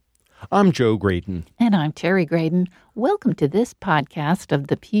I'm Joe Graydon. And I'm Terry Graydon. Welcome to this podcast of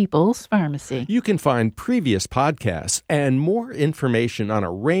the People's Pharmacy. You can find previous podcasts and more information on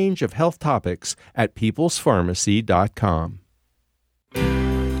a range of health topics at peoplespharmacy.com.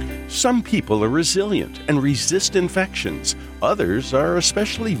 Some people are resilient and resist infections. Others are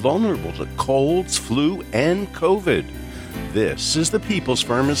especially vulnerable to colds, flu, and COVID. This is the People's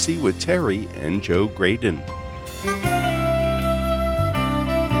Pharmacy with Terry and Joe Graydon.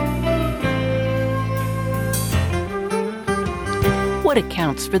 What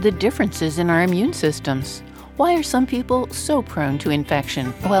accounts for the differences in our immune systems? Why are some people so prone to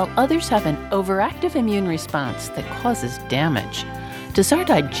infection, while others have an overactive immune response that causes damage? Does our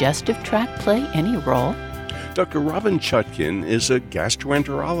digestive tract play any role? Dr. Robynne Chutkan is a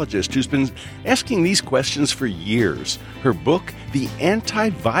gastroenterologist who's been asking these questions for years. Her book, The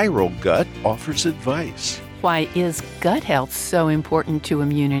Antiviral Gut, offers advice. Why is gut health so important to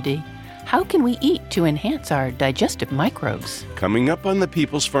immunity? How can we eat to enhance our digestive microbes? Coming up on the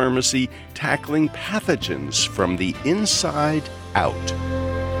People's Pharmacy, tackling pathogens from the inside out.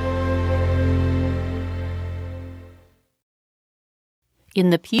 In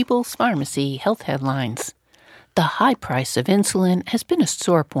the People's Pharmacy health headlines, the high price of insulin has been a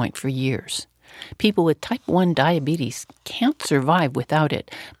sore point for years. People with type 1 diabetes can't survive without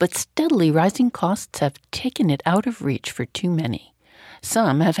it, but steadily rising costs have taken it out of reach for too many.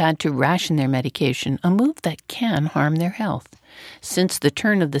 Some have had to ration their medication, a move that can harm their health. Since the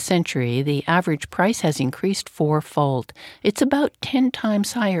turn of the century, the average price has increased fourfold. It's about 10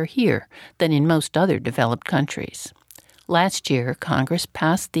 times higher here than in most other developed countries. Last year, Congress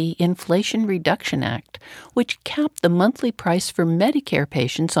passed the Inflation Reduction Act, which capped the monthly price for Medicare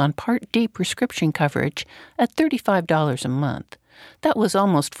patients on Part D prescription coverage at $35 a month. That was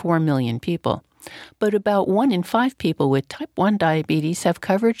almost 4 million people. But about 1 in 5 people with type 1 diabetes have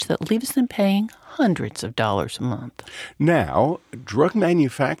coverage that leaves them paying hundreds of dollars a month. Now, drug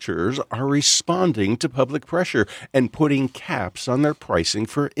manufacturers are responding to public pressure and putting caps on their pricing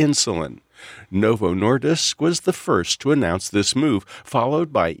for insulin. Novo Nordisk was the first to announce this move,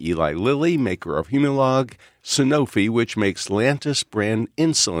 followed by Eli Lilly, maker of Humalog. Sanofi, which makes Lantus brand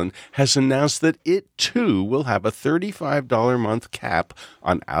insulin, has announced that it too will have a $35 a month cap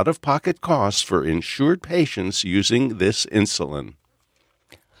on out-of-pocket costs for insured patients using this insulin.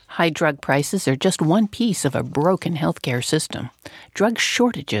 High drug prices are just one piece of a broken healthcare system. Drug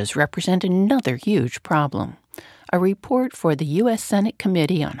shortages represent another huge problem. A report for the U.S. Senate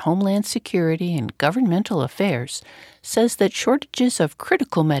Committee on Homeland Security and Governmental Affairs says that shortages of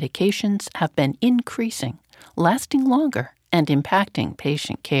critical medications have been increasing, lasting longer, and impacting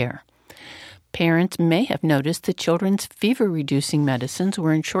patient care. Parents may have noticed that children's fever-reducing medicines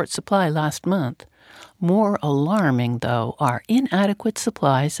were in short supply last month. More alarming, though, are inadequate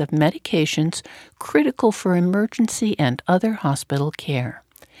supplies of medications critical for emergency and other hospital care.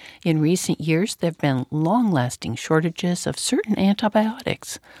 In recent years, there have been long-lasting shortages of certain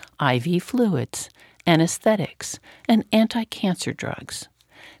antibiotics, IV fluids, anesthetics, and anti-cancer drugs.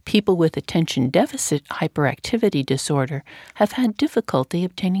 People with attention deficit hyperactivity disorder have had difficulty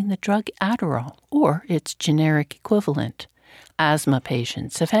obtaining the drug Adderall or its generic equivalent. Asthma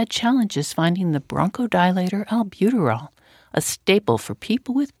patients have had challenges finding the bronchodilator albuterol, a staple for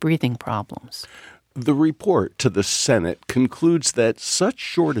people with breathing problems. The report to the Senate concludes that such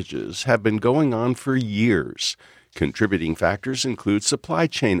shortages have been going on for years. Contributing factors include supply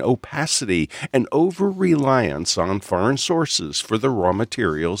chain opacity and over-reliance on foreign sources for the raw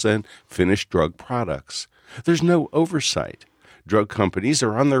materials and finished drug products. There's no oversight. Drug companies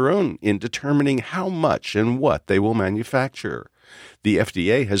are on their own in determining how much and what they will manufacture. The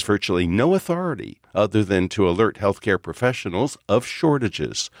FDA has virtually no authority other than to alert healthcare professionals of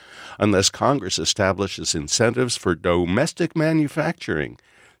shortages. Unless Congress establishes incentives for domestic manufacturing,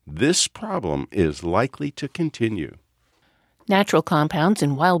 this problem is likely to continue. Natural compounds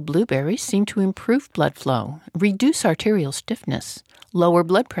in wild blueberries seem to improve blood flow, reduce arterial stiffness, lower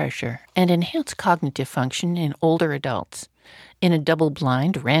blood pressure, and enhance cognitive function in older adults. In a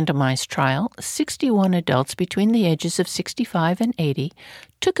double-blind, randomized trial, 61 adults between the ages of 65 and 80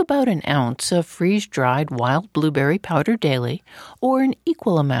 took about an ounce of freeze-dried wild blueberry powder daily, or an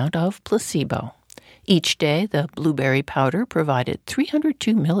equal amount of placebo. Each day, the blueberry powder provided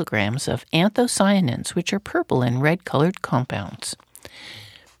 302 milligrams of anthocyanins, which are purple and red-colored compounds.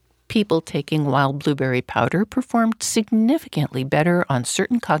 People taking wild blueberry powder performed significantly better on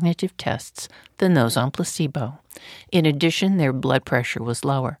certain cognitive tests than those on placebo. In addition, their blood pressure was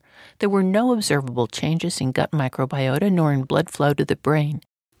lower. There were no observable changes in gut microbiota nor in blood flow to the brain.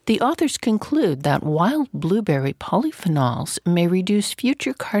 The authors conclude that wild blueberry polyphenols may reduce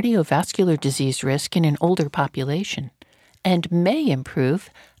future cardiovascular disease risk in an older population and may improve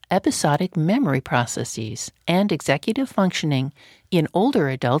episodic memory processes and executive functioning in older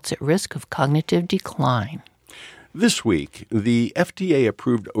adults at risk of cognitive decline. This week, the FDA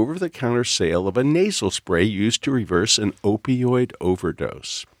approved over-the-counter sale of a nasal spray used to reverse an opioid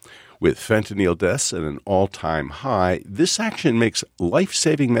overdose. With fentanyl deaths at an all-time high, this action makes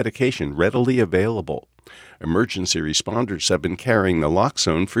life-saving medication readily available. Emergency responders have been carrying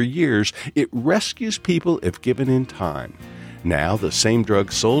naloxone for years. It rescues people if given in time. Now, the same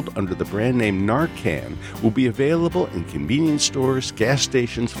drug sold under the brand name Narcan will be available in convenience stores, gas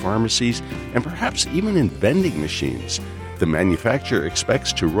stations, pharmacies, and perhaps even in vending machines. The manufacturer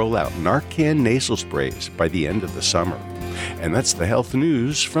expects to roll out Narcan nasal sprays by the end of the summer. And that's the health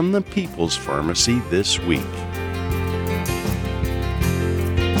news from the People's Pharmacy this week.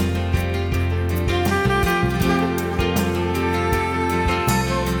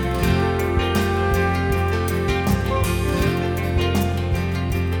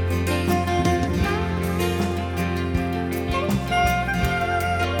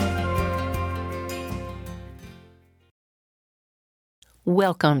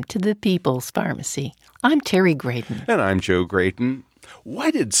 Welcome to the People's Pharmacy. I'm Terry Graydon. And I'm Joe Graydon. Why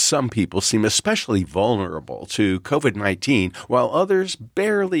did some people seem especially vulnerable to COVID-19 while others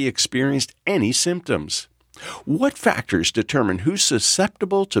barely experienced any symptoms? What factors determine who's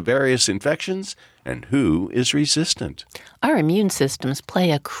susceptible to various infections and who is resistant? Our immune systems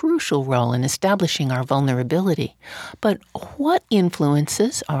play a crucial role in establishing our vulnerability. But what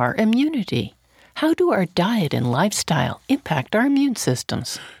influences our immunity? How do our diet and lifestyle impact our immune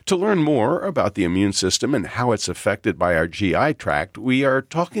systems? To learn more about the immune system and how it's affected by our GI tract, we are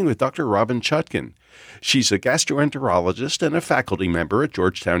talking with Dr. Robynne Chutkan. She's a gastroenterologist and a faculty member at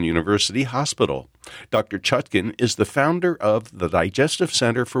Georgetown University Hospital. Dr. Chutkan is the founder of the Digestive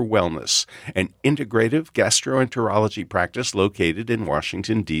Center for Wellness, an integrative gastroenterology practice located in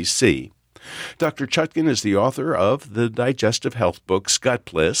Washington, D.C. Dr. Chutkan is the author of the digestive health books Gut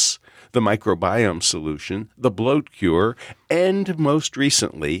Bliss, The Microbiome Solution, The Bloat Cure, and most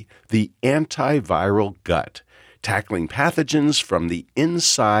recently, The Antiviral Gut, Tackling Pathogens from the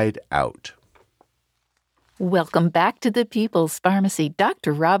Inside Out. Welcome back to the People's Pharmacy,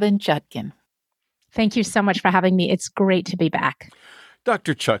 Dr. Robynne Chutkan. Thank you so much for having me. It's great to be back.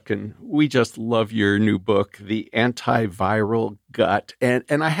 Dr. Chutkan, we just love your new book, The Antiviral Gut. And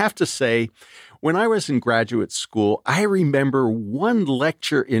I have to say, when I was in graduate school, I remember one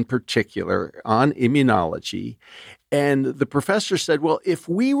lecture in particular on immunology. And the professor said, well, if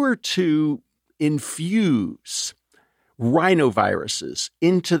we were to infuse rhinoviruses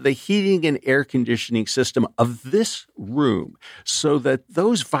into the heating and air conditioning system of this room so that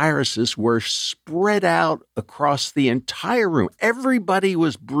those viruses were spread out across the entire room, everybody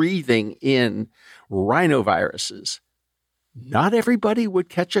was breathing in rhinoviruses, not everybody would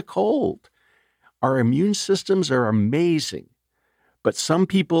catch a cold. Our immune systems are amazing, but some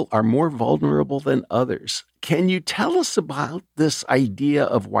people are more vulnerable than others. Can you tell us about this idea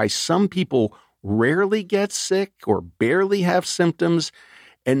of why some people rarely get sick or barely have symptoms,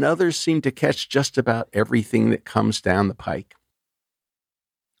 and others seem to catch just about everything that comes down the pike?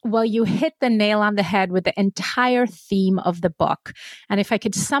 Well, you hit the nail on the head with the entire theme of the book. And if I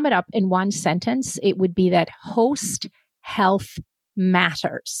could sum it up in one sentence, it would be that host health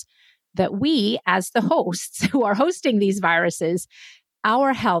matters. That we, as the hosts who are hosting these viruses,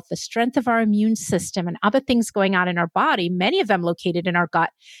 our health, the strength of our immune system, and other things going on in our body, many of them located in our gut,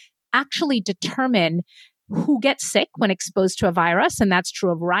 actually determine who gets sick when exposed to a virus. And that's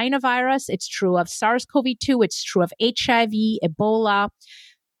true of rhinovirus. It's true of SARS-CoV-2. It's true of HIV, Ebola.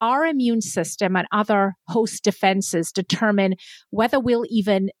 Our immune system and other host defenses determine whether we'll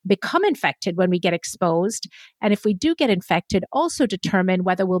even become infected when we get exposed. And if we do get infected, also determine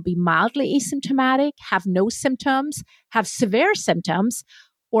whether we'll be mildly asymptomatic, have no symptoms, have severe symptoms,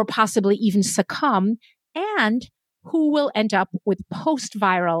 or possibly even succumb, and who will end up with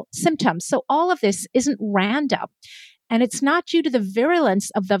post-viral symptoms. So all of this isn't random. And it's not due to the virulence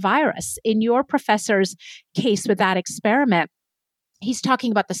of the virus. In your professor's case with that experiment, he's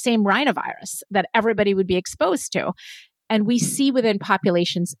talking about the same rhinovirus that everybody would be exposed to. And we see within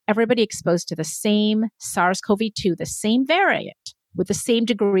populations, everybody exposed to the same SARS-CoV-2, the same variant, with the same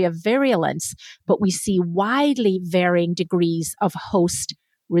degree of virulence, but we see widely varying degrees of host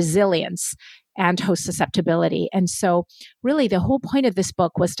resilience and host susceptibility. And so really the whole point of this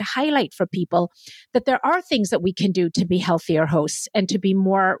book was to highlight for people that there are things that we can do to be healthier hosts and to be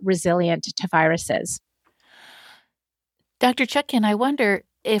more resilient to viruses. Dr. Chutkan, I wonder,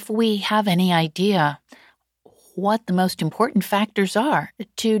 if we have any idea what the most important factors are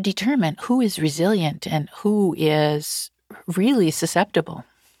to determine who is resilient and who is really susceptible.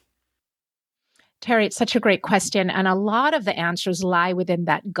 Terry, it's such a great question. And a lot of the answers lie within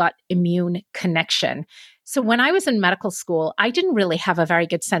that gut immune connection. So when I was in medical school, I didn't really have a very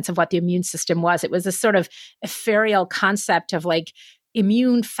good sense of what the immune system was. It was a sort of ethereal concept of like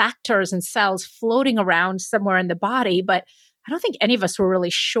immune factors and cells floating around somewhere in the body. But I don't think any of us were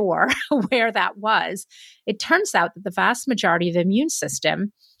really sure where that was. It turns out that the vast majority of the immune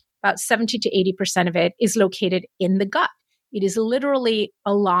system, about 70 to 80% of it, is located in the gut. It is literally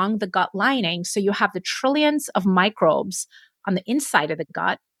along the gut lining. So you have the trillions of microbes on the inside of the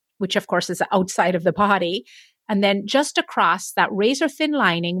gut, which of course is outside of the body. And then just across that razor thin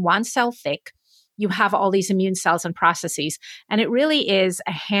lining, one cell thick, you have all these immune cells and processes. And it really is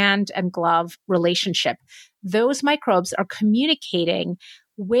a hand and glove relationship. Those microbes are communicating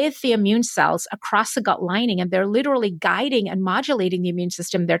with the immune cells across the gut lining, and they're literally guiding and modulating the immune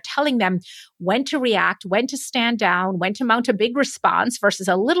system. They're telling them when to react, when to stand down, when to mount a big response versus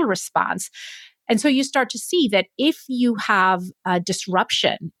a little response. And so you start to see that if you have a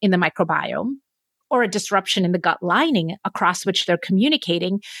disruption in the microbiome or a disruption in the gut lining across which they're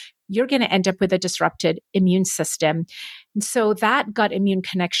communicating, you're going to end up with a disrupted immune system. And so that gut immune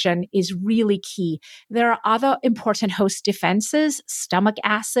connection is really key. There are other important host defenses, stomach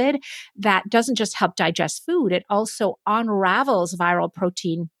acid, that doesn't just help digest food, it also unravels viral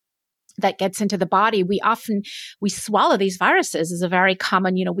protein that gets into the body. We swallow these viruses is a very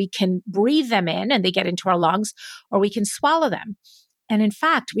common, we can breathe them in and they get into our lungs, or we can swallow them. And in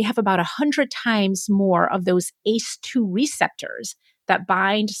fact, we have about 100 times more of those ACE2 receptors that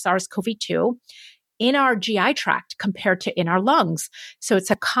bind SARS-CoV-2 in our GI tract compared to in our lungs. So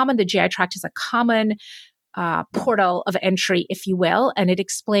the GI tract is a common portal of entry, if you will, and it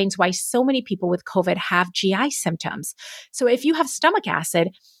explains why so many people with COVID have GI symptoms. So if you have stomach acid,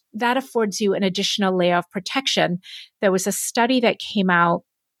 that affords you an additional layer of protection. There was a study that came out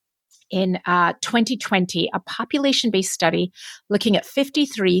in 2020, a population-based study looking at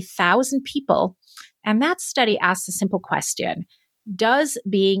 53,000 people. And that study asked a simple question: does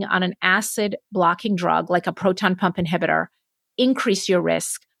being on an acid blocking drug like a proton pump inhibitor increase your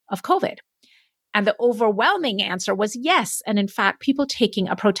risk of COVID? And the overwhelming answer was yes. And in fact, people taking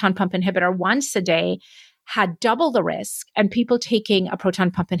a proton pump inhibitor once a day had double the risk, and people taking a proton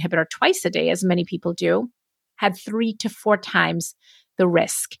pump inhibitor twice a day, as many people do, had 3 to 4 times the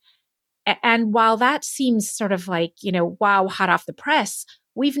risk. And while that seems sort of like, wow, hot off the press,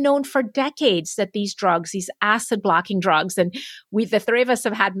 we've known for decades that these drugs, these acid blocking drugs, and the three of us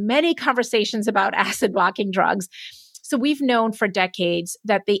have had many conversations about acid blocking drugs. So we've known for decades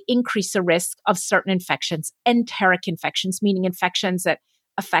that they increase the risk of certain infections, enteric infections, meaning infections that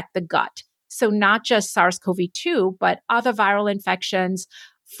affect the gut. So not just SARS-CoV-2, but other viral infections,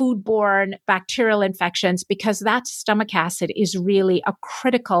 foodborne bacterial infections, because that stomach acid is really a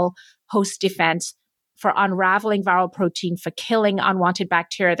critical host defense for unraveling viral protein, for killing unwanted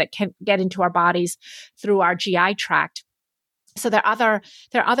bacteria that can get into our bodies through our GI tract. So there are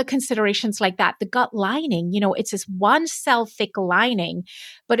other considerations like that. The gut lining, it's this one cell thick lining,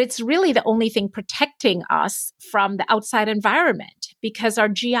 but it's really the only thing protecting us from the outside environment, because our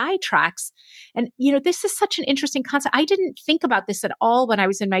GI tracts, and this is such an interesting concept. I didn't think about this at all when I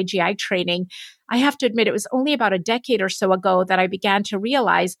was in my GI training. I have to admit, it was only about a decade or so ago that I began to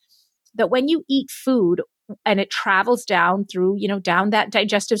realize that when you eat food and it travels down through, down that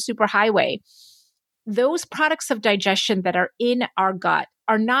digestive superhighway, those products of digestion that are in our gut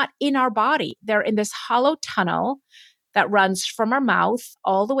are not in our body. They're in this hollow tunnel that runs from our mouth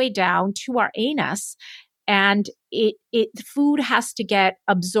all the way down to our anus. And food has to get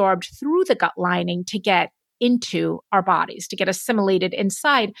absorbed through the gut lining to get into our bodies, to get assimilated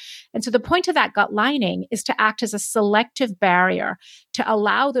inside. And so the point of that gut lining is to act as a selective barrier to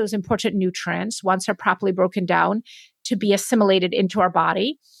allow those important nutrients, once they're properly broken down, to be assimilated into our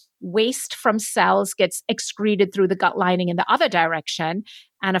body. Waste from cells gets excreted through the gut lining in the other direction.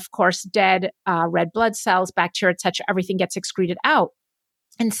 And of course, dead red blood cells, bacteria, etc., everything gets excreted out.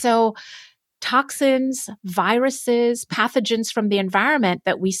 And so toxins, viruses, pathogens from the environment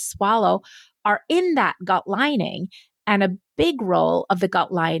that we swallow are in that gut lining. And a big role of the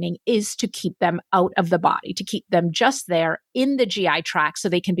gut lining is to keep them out of the body, to keep them just there in the GI tract so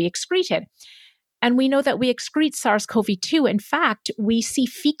they can be excreted. And we know that we excrete SARS-CoV-2. In fact, we see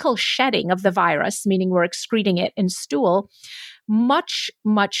fecal shedding of the virus, meaning we're excreting it in stool, much,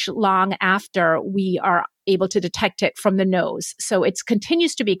 much long after we are able to detect it from the nose. So it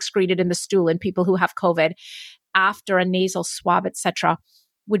continues to be excreted in the stool in people who have COVID after a nasal swab, etc.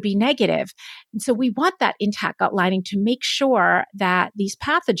 would be negative. And so we want that intact gut lining to make sure that these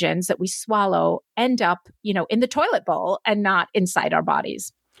pathogens that we swallow end up, in the toilet bowl and not inside our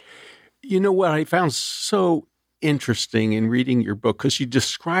bodies. You know what I found so interesting in reading your book, because you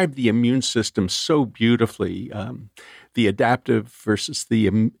describe the immune system so beautifully, the adaptive versus the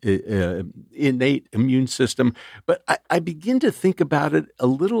innate immune system. But I begin to think about it a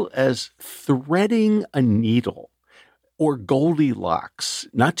little as threading a needle or Goldilocks,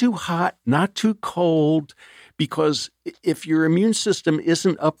 not too hot, not too cold, because if your immune system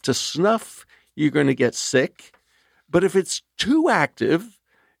isn't up to snuff, you're going to get sick. But if it's too active,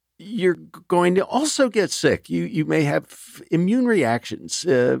 you're going to also get sick. You may have immune reactions.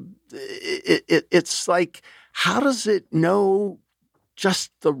 It's like, how does it know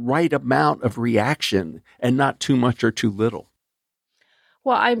just the right amount of reaction and not too much or too little?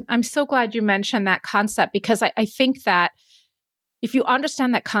 Well, I'm so glad you mentioned that concept, because I think that if you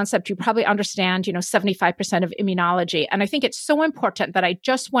understand that concept, you probably understand, 75% of immunology. And I think it's so important that I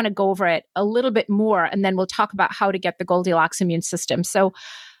just want to go over it a little bit more, and then we'll talk about how to get the Goldilocks immune system. So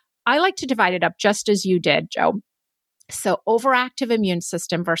I like to divide it up just as you did, Joe. So overactive immune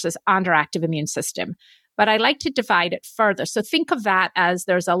system versus underactive immune system. But I like to divide it further. So think of that as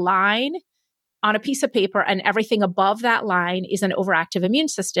there's a line on a piece of paper, and everything above that line is an overactive immune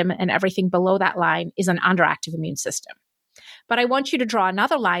system, and everything below that line is an underactive immune system. But I want you to draw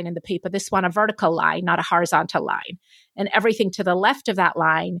another line in the paper, this one a vertical line, not a horizontal line. And everything to the left of that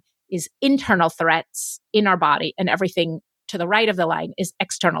line is internal threats in our body, and everything to the right of the line is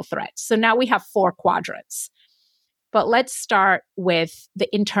external threats. So now we have 4 quadrants. But let's start with the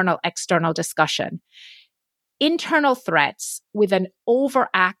internal-external discussion. Internal threats with an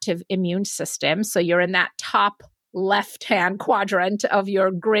overactive immune system, so you're in that top left-hand quadrant of your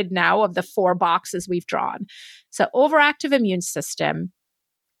grid now of the 4 boxes we've drawn. So overactive immune system,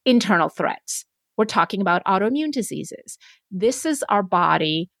 internal threats. We're talking about autoimmune diseases. This is our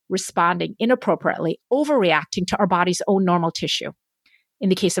body responding inappropriately, overreacting to our body's own normal tissue. In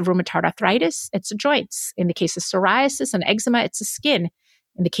the case of rheumatoid arthritis, it's the joints. In the case of psoriasis and eczema, it's the skin.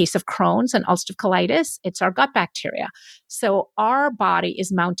 In the case of Crohn's and ulcerative colitis, it's our gut bacteria. So our body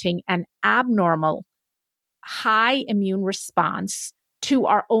is mounting an abnormal, high immune response to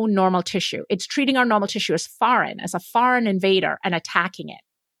our own normal tissue. It's treating our normal tissue as a foreign invader, and attacking it.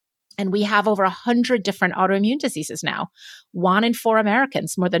 And we have over 100 different autoimmune diseases now. 1 in 4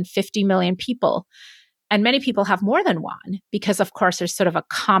 Americans, more than 50 million people. And many people have more than one, because of course there's sort of a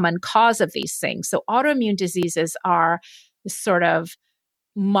common cause of these things. So autoimmune diseases are sort of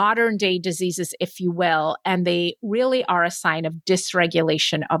modern day diseases, if you will, and they really are a sign of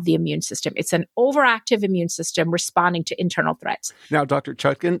dysregulation of the immune system. It's an overactive immune system responding to internal threats. Now, Dr.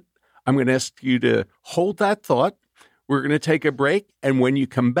 Chutkan, I'm going to ask you to hold that thought. We're going to take a break, and when you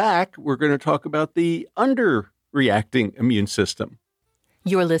come back, we're going to talk about the underreacting immune system.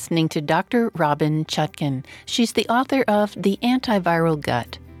 You're listening to Dr. Robynne Chutkan. She's the author of The Antiviral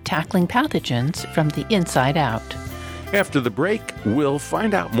Gut, Tackling Pathogens from the Inside Out. After the break, we'll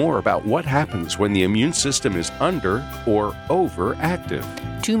find out more about what happens when the immune system is under or overactive.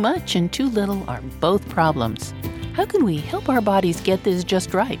 Too much and too little are both problems. How can we help our bodies get this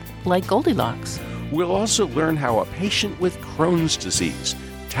just right, like Goldilocks? We'll also learn how a patient with Crohn's disease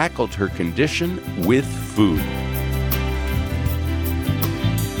tackled her condition with food.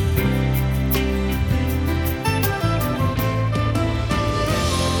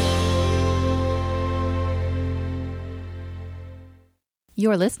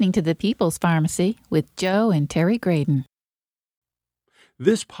 You're listening to The People's Pharmacy with Joe and Terry Graydon.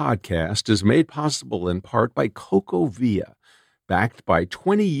 This podcast is made possible in part by CocoVia, backed by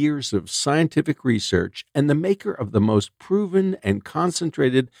 20 years of scientific research and the maker of the most proven and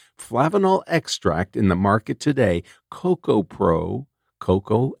concentrated flavanol extract in the market today, Coco Pro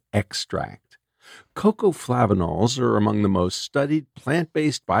Cocoa Extract. Cocoa flavanols are among the most studied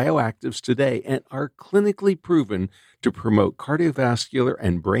plant-based bioactives today and are clinically proven to promote cardiovascular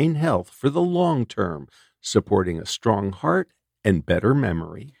and brain health for the long term, supporting a strong heart and better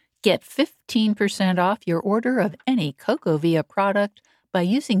memory. Get 15% off your order of any CocoVia product by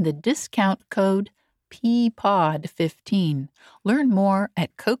using the discount code PPOD15. Learn more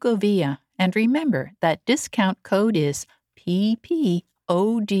at CocoVia, and remember that discount code is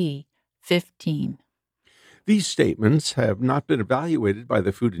PPOD15. These statements have not been evaluated by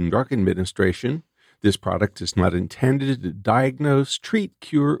the Food and Drug Administration. This product is not intended to diagnose, treat,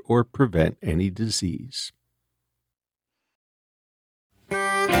 cure, or prevent any disease.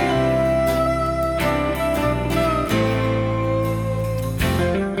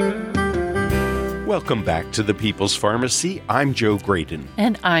 Welcome back to the People's Pharmacy. I'm Joe Graydon.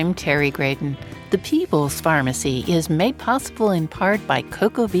 And I'm Terry Graydon. The People's Pharmacy is made possible in part by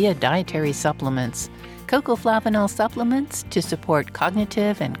CocoVia dietary supplements. Cocoflavanol supplements to support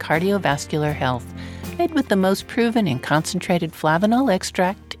cognitive and cardiovascular health, made with the most proven and concentrated flavanol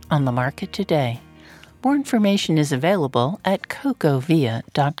extract on the market today. More information is available at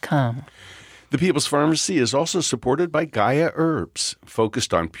cocovia.com. The People's Pharmacy is also supported by Gaia Herbs,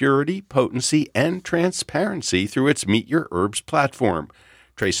 focused on purity, potency, and transparency through its Meet Your Herbs platform,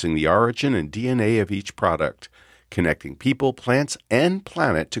 tracing the origin and DNA of each product, connecting people, plants, and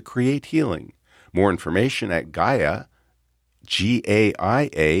planet to create healing. More information at Gaia,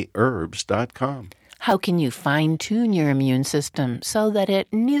 Gaia herbs.com. How can you fine-tune your immune system so that it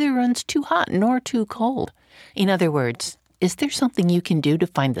neither runs too hot nor too cold? In other words, is there something you can do to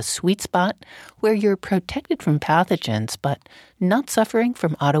find the sweet spot where you're protected from pathogens but not suffering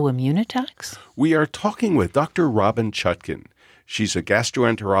from autoimmune attacks? We are talking with Dr. Robynne Chutkan. She's a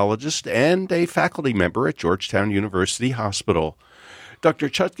gastroenterologist and a faculty member at Georgetown University Hospital. Dr.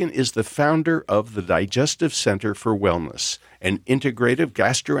 Chutkan is the founder of the Digestive Center for Wellness, an integrative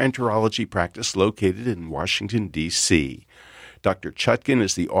gastroenterology practice located in Washington, D.C. Dr. Chutkan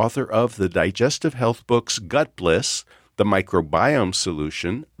is the author of the digestive health books Gut Bliss, The Microbiome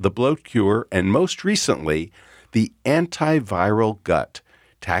Solution, The Bloat Cure, and most recently, The Antiviral Gut,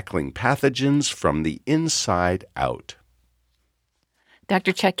 Tackling Pathogens from the Inside Out.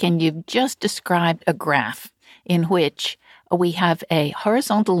 Dr. Chutkan, you've just described a graph in which we have a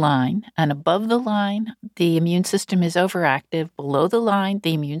horizontal line, and above the line, the immune system is overactive. Below the line,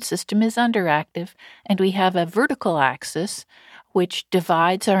 the immune system is underactive. And we have a vertical axis, which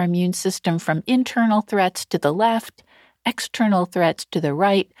divides our immune system from internal threats to the left, external threats to the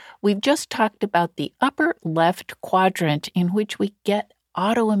right. We've just talked about the upper left quadrant in which we get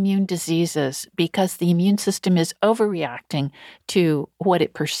autoimmune diseases because the immune system is overreacting to what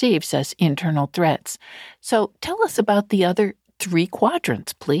it perceives as internal threats. So tell us about the other three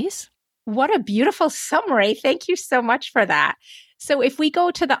quadrants, please. What a beautiful summary. Thank you so much for that. So if we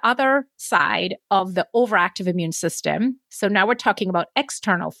go to the other side of the overactive immune system, so now we're talking about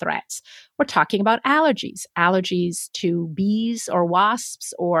external threats. We're talking about allergies to bees or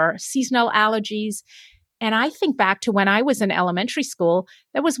wasps or seasonal allergies. And I think back to when I was in elementary school,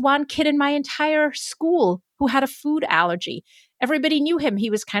 there was one kid in my entire school who had a food allergy. Everybody knew him. He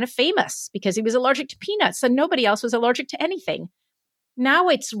was kind of famous because he was allergic to peanuts and nobody else was allergic to anything. Now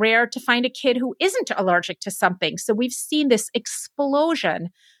it's rare to find a kid who isn't allergic to something. So we've seen this explosion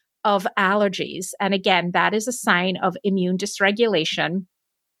of allergies. And again, that is a sign of immune dysregulation,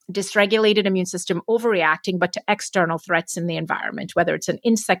 dysregulated immune system overreacting, but to external threats in the environment, whether it's an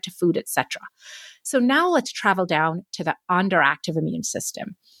insect, a food, etc. So now let's travel down to the underactive immune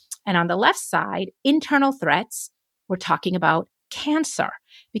system. And on the left side, internal threats, we're talking about cancer,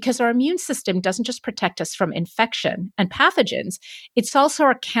 because our immune system doesn't just protect us from infection and pathogens, it's also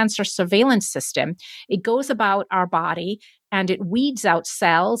our cancer surveillance system. It goes about our body and it weeds out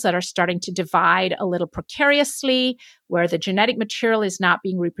cells that are starting to divide a little precariously, where the genetic material is not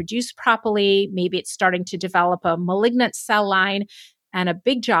being reproduced properly. Maybe it's starting to develop a malignant cell line. And a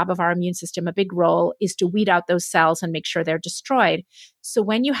big job of our immune system, a big role, is to weed out those cells and make sure they're destroyed. So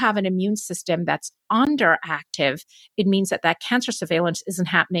when you have an immune system that's underactive, it means that that cancer surveillance isn't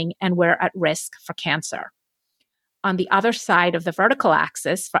happening and we're at risk for cancer. On the other side of the vertical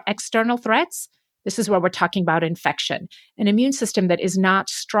axis, for external threats, this is where we're talking about infection, an immune system that is not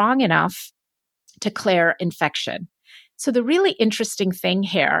strong enough to clear infection. So the really interesting thing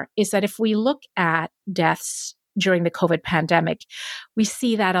here is that if we look at deaths during the COVID pandemic, we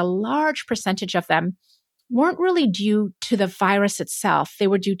see that a large percentage of them weren't really due to the virus itself. They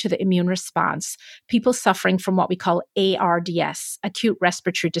were due to the immune response. People suffering from what we call ARDS, acute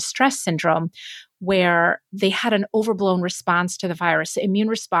respiratory distress syndrome, where they had an overblown response to the virus. The immune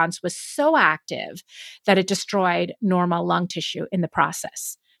response was so active that it destroyed normal lung tissue in the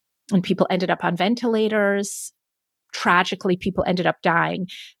process. And people ended up on ventilators. Tragically, people ended up dying.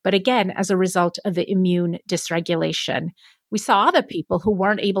 But again, as a result of the immune dysregulation, we saw other people who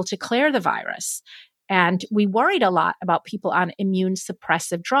weren't able to clear the virus. And we worried a lot about people on immune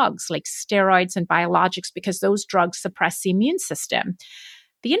suppressive drugs like steroids and biologics because those drugs suppress the immune system.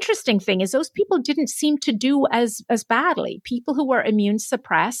 The interesting thing is those people didn't seem to do as badly. People who were immune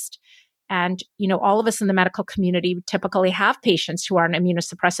suppressed, and, all of us in the medical community typically have patients who are on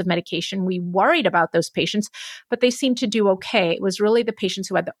immunosuppressive medication. We worried about those patients, but they seemed to do okay. It was really the patients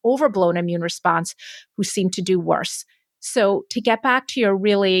who had the overblown immune response who seemed to do worse. So to get back to your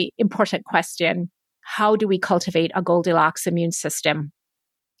really important question, how do we cultivate a Goldilocks immune system?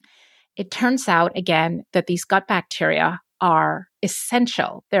 It turns out, again, that these gut bacteria are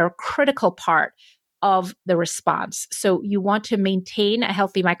essential. They're a critical part of the response. So you want to maintain a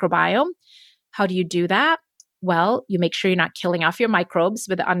healthy microbiome. How do you do that? Well, you make sure you're not killing off your microbes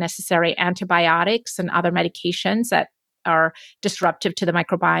with unnecessary antibiotics and other medications that are disruptive to the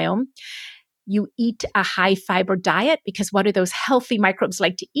microbiome. You eat a high fiber diet, because what do those healthy microbes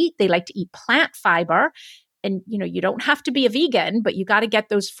like to eat? They like to eat plant fiber. And, you don't have to be a vegan, but you got to get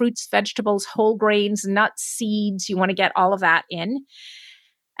those fruits, vegetables, whole grains, nuts, seeds. You want to get all of that in.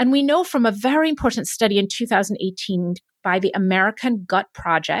 And we know from a very important study in 2018 by the American Gut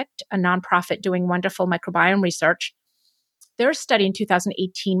Project, a nonprofit doing wonderful microbiome research. Their study in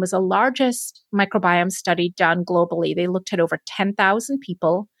 2018 was the largest microbiome study done globally. They looked at over 10,000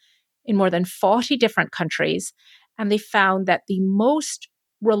 people in more than 40 different countries, and they found that the most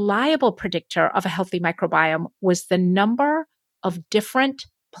reliable predictor of a healthy microbiome was the number of different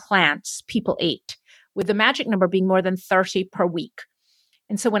plants people ate, with the magic number being more than 30 per week.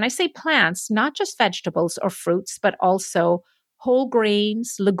 And so when I say plants, not just vegetables or fruits, but also whole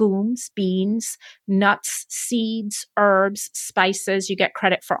grains, legumes, beans, nuts, seeds, herbs, spices, you get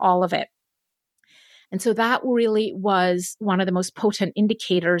credit for all of it. And so that really was one of the most potent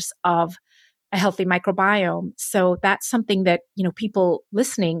indicators of a healthy microbiome. So that's something that, people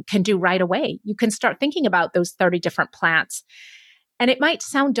listening can do right away. You can start thinking about those 30 different plants. And it might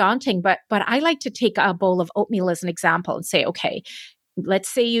sound daunting, but I like to take a bowl of oatmeal as an example and say, okay, let's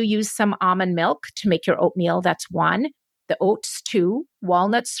say you use some almond milk to make your oatmeal. That's 1. The oats 2,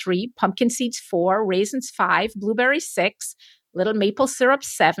 walnuts 3, pumpkin seeds 4, raisins 5, blueberries 6, little maple syrup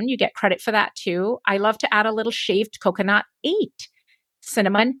 7. You get credit for that too. I love to add a little shaved coconut 8,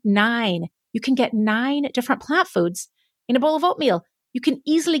 cinnamon 9. You can get 9 different plant foods in a bowl of oatmeal. You can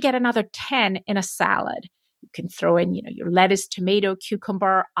easily get another 10 in a salad. You can throw in, your lettuce, tomato,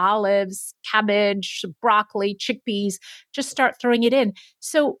 cucumber, olives, cabbage, broccoli, chickpeas. Just start throwing it in.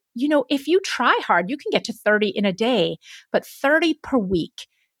 So, if you try hard, you can get to 30 in a day, but 30 per week.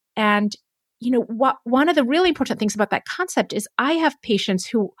 And, one of the really important things about that concept is I have patients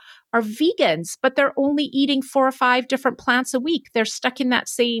who are vegans, but they're only eating 4 or 5 different plants a week. They're stuck in that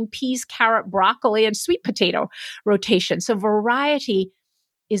same peas, carrot, broccoli, and sweet potato rotation. So variety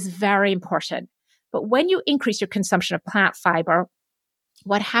is very important. But when you increase your consumption of plant fiber,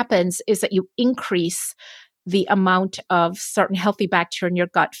 what happens is that you increase the amount of certain healthy bacteria in your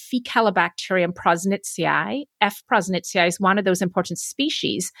gut. Faecalibacterium prausnitzii. F. prausnitzii is one of those important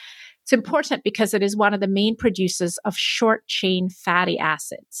species. It's important because it is one of the main producers of short-chain fatty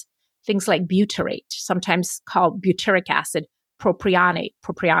acids, things like butyrate, sometimes called butyric acid, propionic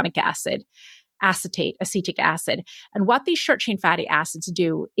acid, acetate, acetic acid. And what these short-chain fatty acids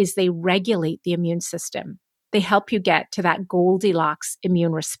do is they regulate the immune system. They help you get to that Goldilocks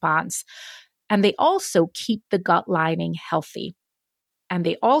immune response. And they also keep the gut lining healthy. And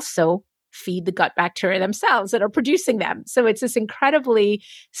they also feed the gut bacteria themselves that are producing them. So it's this incredibly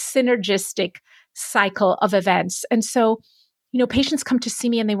synergistic cycle of events. And so, patients come to see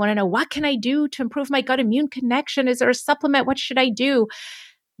me and they want to know, what can I do to improve my gut immune connection? Is there a supplement? What should I do?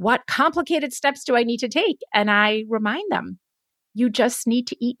 What complicated steps do I need to take? And I remind them, you just need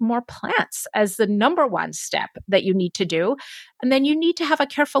to eat more plants as the number one step that you need to do. And then you need to have a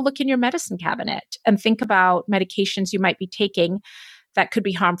careful look in your medicine cabinet and think about medications you might be taking that could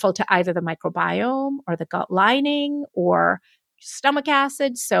be harmful to either the microbiome or the gut lining or stomach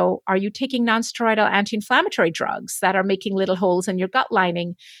acid. So are you taking nonsteroidal anti-inflammatory drugs that are making little holes in your gut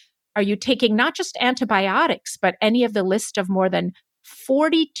lining? Are you taking not just antibiotics, but any of the list of more than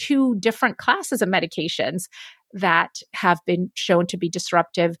 42 different classes of medications that have been shown to be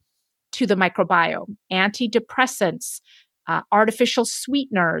disruptive to the microbiome? Antidepressants, artificial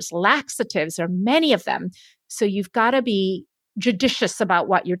sweeteners, laxatives, there are many of them. So you've got to be judicious about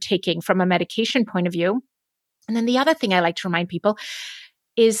what you're taking from a medication point of view. And then the other thing I like to remind people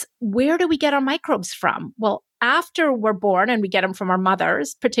is, where do we get our microbes from? Well, after we're born, and we get them from our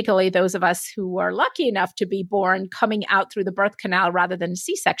mothers, particularly those of us who are lucky enough to be born coming out through the birth canal rather than a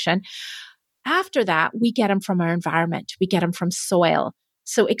C-section, after that, we get them from our environment. We get them from soil.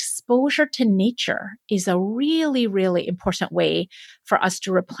 So exposure to nature is a really, really important way for us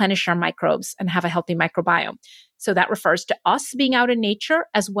to replenish our microbes and have a healthy microbiome. So that refers to us being out in nature,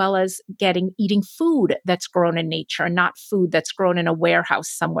 as well as eating food that's grown in nature, and not food that's grown in a warehouse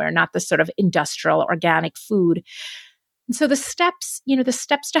somewhere, not the sort of industrial organic food. And so the steps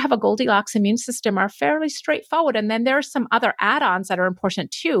to have a Goldilocks immune system are fairly straightforward. And then there are some other add-ons that are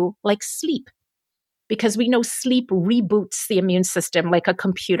important too, like sleep, because we know sleep reboots the immune system like a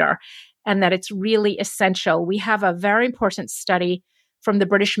computer, and that it's really essential. We have a very important study from the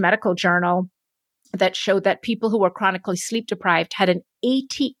British Medical Journal that showed that people who were chronically sleep deprived had an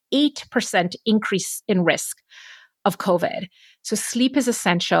 88% increase in risk of COVID. So sleep is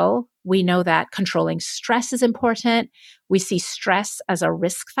essential. We know that controlling stress is important. We see stress as a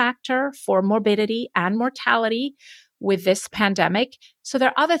risk factor for morbidity and mortality with this pandemic. So there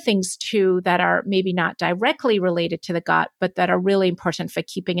are other things too that are maybe not directly related to the gut, but that are really important for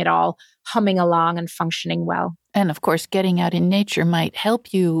keeping it all humming along and functioning well. And of course, getting out in nature might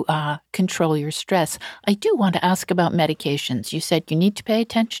help you control your stress. I do want to ask about medications. You said you need to pay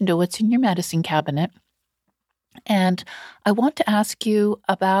attention to what's in your medicine cabinet. And I want to ask you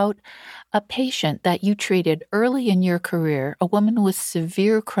about a patient that you treated early in your career, a woman with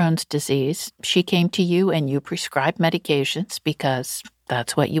severe Crohn's disease. She came to you and you prescribed medications because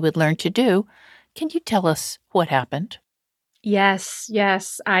that's what you would learn to do. Can you tell us what happened? Yes.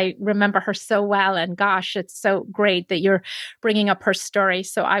 I remember her so well. And gosh, it's so great that you're bringing up her story.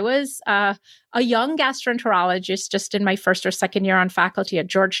 So I was a young gastroenterologist just in my first or second year on faculty at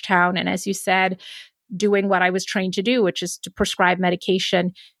Georgetown. And as you said, doing what I was trained to do, which is to prescribe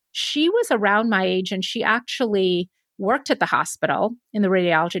medication. She was around my age and she actually worked at the hospital in the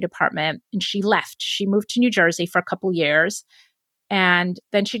radiology department and she left. She moved to New Jersey for a couple years and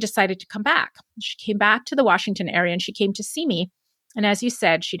then she decided to come back. She came back to the Washington area and she came to see me. And as you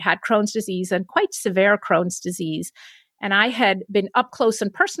said, she'd had Crohn's disease and quite severe Crohn's disease. And I had been up close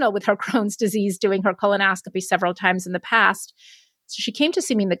and personal with her Crohn's disease, doing her colonoscopy several times in the past. So she came to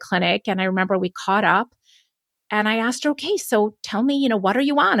see me in the clinic and I remember we caught up and I asked her, okay, so tell me, what are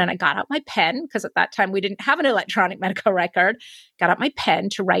you on? And I got out my pen because at that time we didn't have an electronic medical record, got out my pen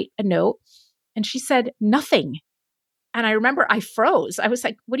to write a note. And she said, nothing. And I remember I froze. I was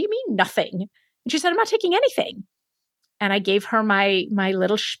like, what do you mean nothing? And she said, I'm not taking anything. And I gave her my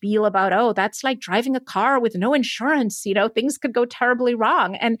little spiel about, that's like driving a car with no insurance, things could go terribly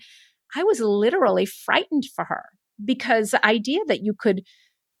wrong. And I was literally frightened for her. Because the idea that you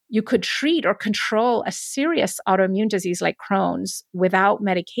could treat or control a serious autoimmune disease like Crohn's without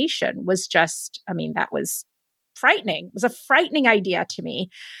medication was just, that was frightening. It was a frightening idea to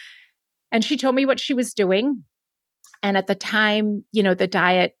me. And she told me what she was doing. And at the time, the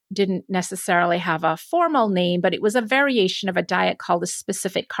diet didn't necessarily have a formal name, but it was a variation of a diet called a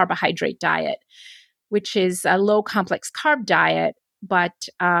specific carbohydrate diet, which is a low complex carb diet, but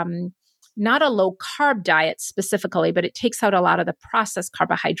not a low carb diet specifically, but it takes out a lot of the processed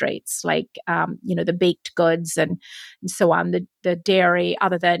carbohydrates, like, the baked goods and so on, the dairy.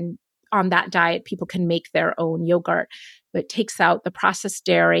 Other than on that diet, people can make their own yogurt, but it takes out the processed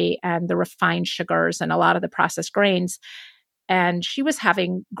dairy and the refined sugars and a lot of the processed grains. And she was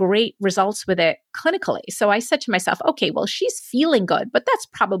having great results with it clinically. So I said to myself, okay, well, she's feeling good, but that's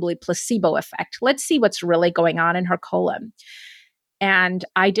probably placebo effect. Let's see what's really going on in her colon. And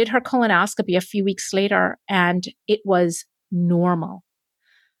I did her colonoscopy a few weeks later, and it was normal.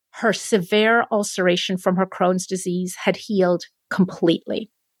 Her severe ulceration from her Crohn's disease had healed completely.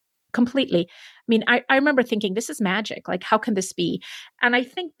 I remember thinking, this is magic. Like, how can this be? And I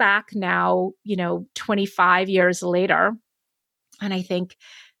think back now, 25 years later, and I think,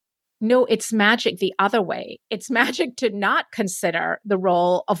 no, it's magic the other way. It's magic to not consider the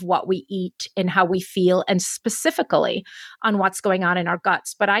role of what we eat and how we feel, and specifically on what's going on in our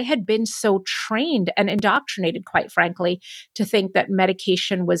guts. But I had been so trained and indoctrinated, quite frankly, to think that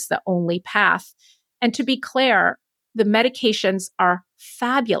medication was the only path. And to be clear, the medications are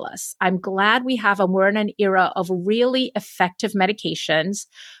fabulous. I'm glad we have them. We're in an era of really effective medications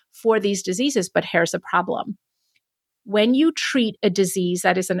for these diseases, but here's a problem. When you treat a disease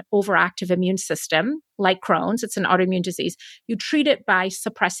that is an overactive immune system, like Crohn's, it's an autoimmune disease, you treat it by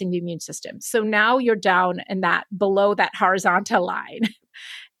suppressing the immune system. So now you're down in that, below that horizontal line.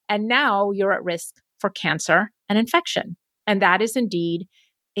 And now you're at risk for cancer and infection. And that is indeed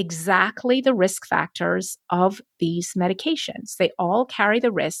exactly the risk factors of these medications. They all carry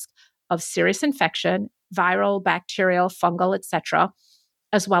the risk of serious infection, viral, bacterial, fungal, etc.,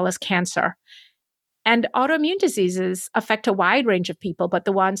 as well as cancer. And autoimmune diseases affect a wide range of people, but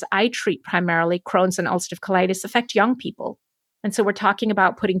the ones I treat primarily, Crohn's and ulcerative colitis, affect young people. And so we're talking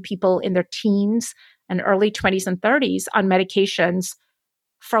about putting people in their teens and early 20s and 30s on medications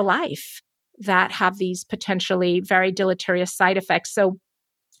for life that have these potentially very deleterious side effects. So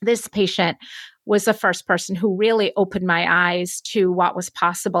this patient was the first person who really opened my eyes to what was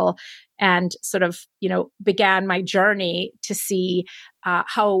possible and sort of, began my journey to see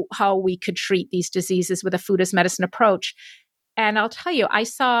how we could treat these diseases with a food as medicine approach. And I'll tell you, I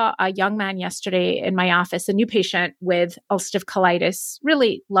saw a young man yesterday in my office, a new patient with ulcerative colitis,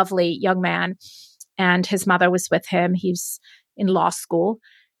 really lovely young man. And his mother was with him. He's in law school.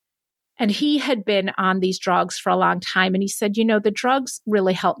 And he had been on these drugs for a long time. And he said, the drugs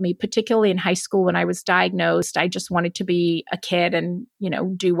really helped me, particularly in high school when I was diagnosed. I just wanted to be a kid and,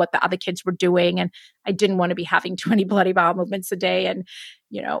 do what the other kids were doing. And I didn't want to be having 20 bloody bowel movements a day and,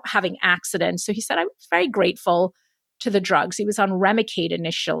 having accidents. So he said, I was very grateful to the drugs. He was on Remicade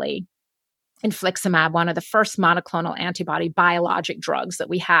initially, infliximab, one of the first monoclonal antibody biologic drugs that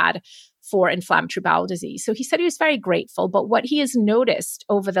we had for inflammatory bowel disease. So he said he was very grateful, but what he has noticed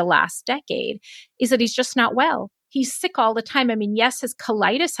over the last decade is that he's just not well. He's sick all the time. I mean, yes, his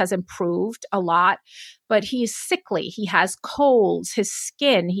colitis has improved a lot, but he's sickly. He has colds, his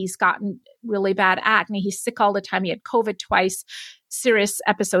skin, he's gotten really bad acne. He's sick all the time. He had COVID twice, serious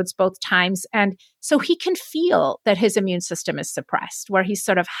episodes both times. And so he can feel that his immune system is suppressed, where he's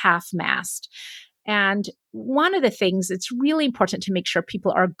sort of half-mast. And one of the things, it's really important to make sure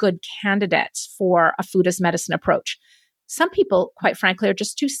people are good candidates for a food as medicine approach. Some people, quite frankly, are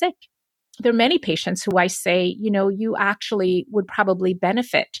just too sick. There are many patients who I say, you actually would probably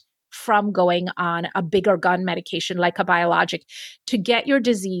benefit from going on a bigger gun medication like a biologic to get your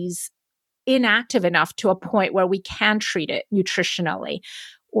disease inactive enough to a point where we can treat it nutritionally.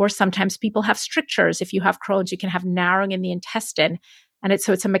 Or sometimes people have strictures. If you have Crohn's, you can have narrowing in the intestine. And it's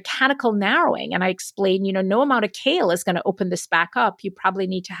a mechanical narrowing. And I explain, no amount of kale is going to open this back up. You probably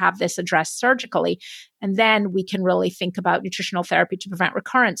need to have this addressed surgically. And then we can really think about nutritional therapy to prevent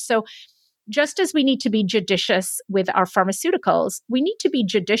recurrence. So just as we need to be judicious with our pharmaceuticals, we need to be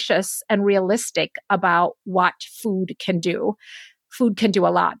judicious and realistic about what food can do. Food can do a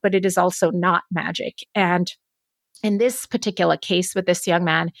lot, but it is also not magic. And in this particular case with this young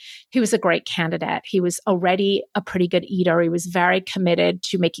man, he was a great candidate. He was already a pretty good eater. He was very committed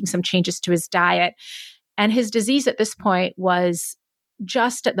to making some changes to his diet. And his disease at this point was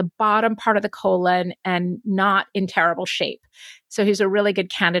just at the bottom part of the colon and not in terrible shape. So he's a really good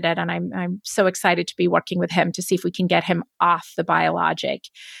candidate. And I'm so excited to be working with him to see if we can get him off the biologic.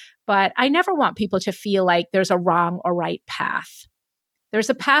 But I never want people to feel like there's a wrong or right path. There's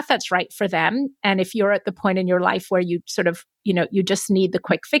a path that's right for them. And if you're at the point in your life where you sort of, you just need the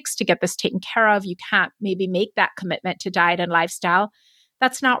quick fix to get this taken care of, you can't maybe make that commitment to diet and lifestyle,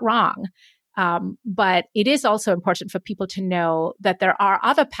 that's not wrong. But it is also important for people to know that there are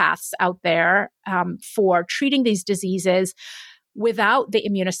other paths out there for treating these diseases without the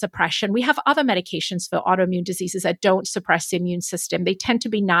immunosuppression. We have other medications for autoimmune diseases that don't suppress the immune system. They tend to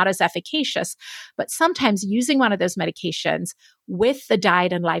be not as efficacious, but sometimes using one of those medications with the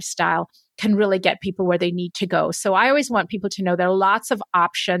diet and lifestyle can really get people where they need to go. So I always want people to know there are lots of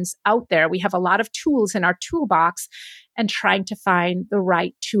options out there. We have a lot of tools in our toolbox, and trying to find the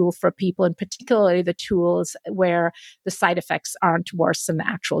right tool for people, and particularly the tools where the side effects aren't worse than the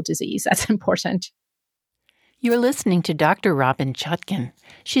actual disease. That's important. You're listening to Dr. Robynne Chutkan.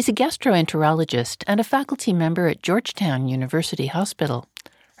 She's a gastroenterologist and a faculty member at Georgetown University Hospital.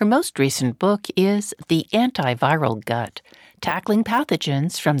 Her most recent book is The Antiviral Gut, Tackling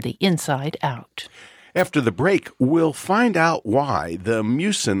Pathogens from the Inside Out. After the break, we'll find out why the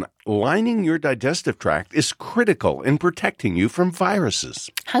mucin lining your digestive tract is critical in protecting you from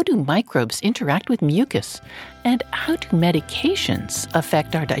viruses. How do microbes interact with mucus? And how do medications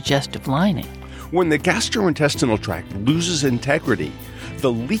affect our digestive lining? When the gastrointestinal tract loses integrity,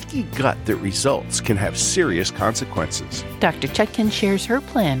 the leaky gut that results can have serious consequences. Dr. Chutkan shares her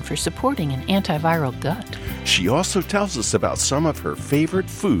plan for supporting an antiviral gut. She also tells us about some of her favorite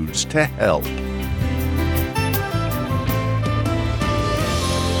foods to help.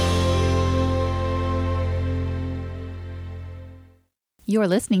 You're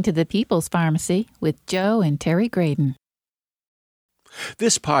listening to The People's Pharmacy with Joe and Terry Graydon.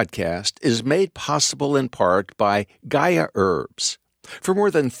 This podcast is made possible in part by Gaia Herbs. For more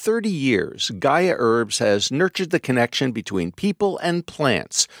than 30 years, Gaia Herbs has nurtured the connection between people and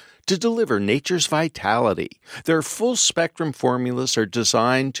plants to deliver nature's vitality. Their full-spectrum formulas are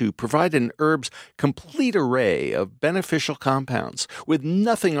designed to provide an herb's complete array of beneficial compounds with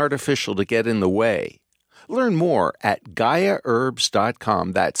nothing artificial to get in the way. Learn more at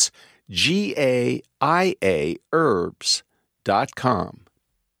GaiaHerbs.com. That's GAIA Herbs.com.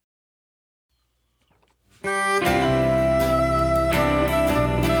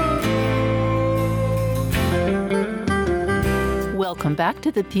 Welcome back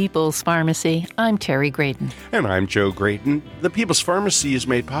to The People's Pharmacy. I'm Terry Graydon. And I'm Joe Graydon. The People's Pharmacy is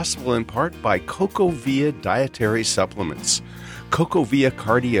made possible in part by CocoVia Dietary Supplements. CocoVia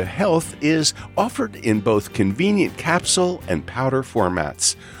Cardia Health is offered in both convenient capsule and powder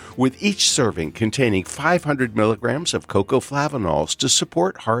formats. with each serving containing 500 milligrams of cocoflavanols to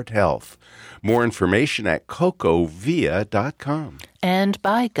support heart health. More information at cocovia.com. And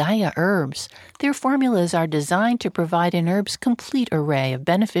by Gaia Herbs. Their formulas are designed to provide an herb's complete array of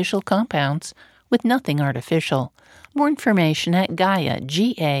beneficial compounds with nothing artificial. More information at Gaia,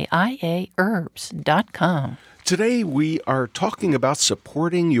 Gaia herbs.com. Today we are talking about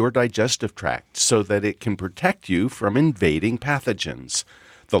supporting your digestive tract so that it can protect you from invading pathogens.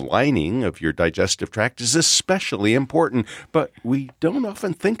 The lining of your digestive tract is especially important, but we don't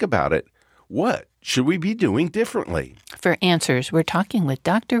often think about it. What should we be doing differently? For answers, we're talking with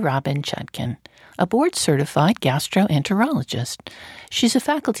Dr. Robynne Chutkan, a board-certified gastroenterologist. She's a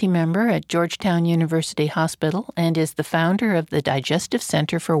faculty member at Georgetown University Hospital and is the founder of the Digestive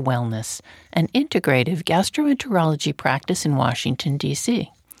Center for Wellness, an integrative gastroenterology practice in Washington,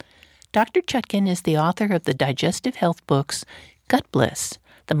 D.C. Dr. Chutkan is the author of the digestive health books Gut Bliss,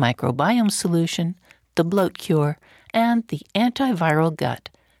 The Microbiome Solution, The Bloat Cure, and The Antiviral Gut,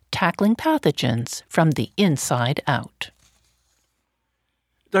 Tackling Pathogens from the Inside Out.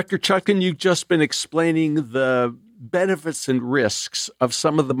 Dr. Chutkan, you've just been explaining the benefits and risks of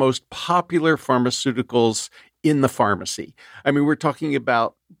some of the most popular pharmaceuticals in the pharmacy. I mean, we're talking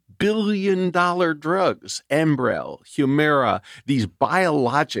about billion-dollar drugs, Enbrel, Humira, these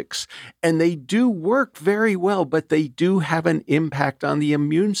biologics, and they do work very well, but they do have an impact on the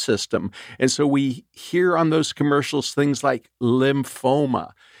immune system. And so we hear on those commercials things like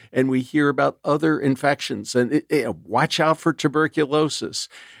lymphoma, and we hear about other infections, and watch out for tuberculosis.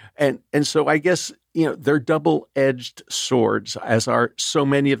 And so I guess, they're double-edged swords, as are so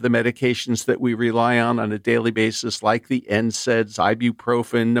many of the medications that we rely on a daily basis, like the NSAIDs,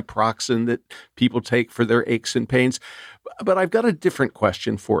 ibuprofen, naproxen that people take for their aches and pains. But I've got a different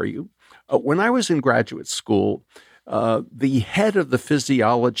question for you. When I was in graduate school, the head of the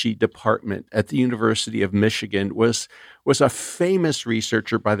physiology department at the University of Michigan was a famous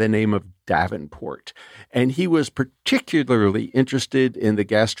researcher by the name of Davenport. And he was particularly interested in the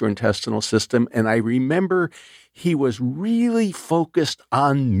gastrointestinal system. And I remember he was really focused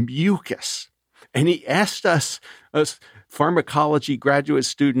on mucus. And he asked us pharmacology graduate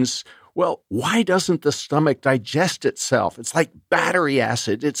students, well, why doesn't the stomach digest itself? It's like battery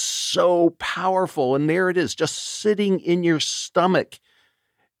acid. It's so powerful. And there it is, just sitting in your stomach.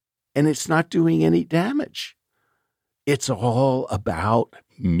 And it's not doing any damage. It's all about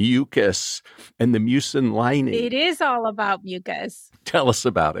mucus and the mucin lining. It is all about mucus. Tell us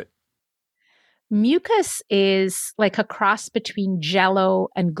about it. Mucus is like a cross between Jell-O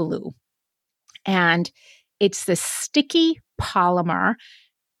and glue. And it's this sticky polymer.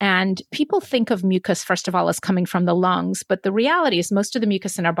 And people think of mucus, first of all, as coming from the lungs. But the reality is most of the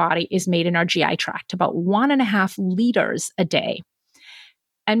mucus in our body is made in our GI tract, about 1.5 liters a day.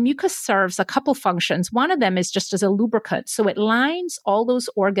 And mucus serves a couple functions. One of them is just as a lubricant. So it lines all those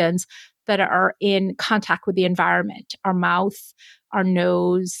organs that are in contact with the environment, our mouth, our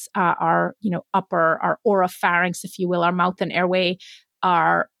nose, our upper, our oropharynx, if you will, our mouth and airway,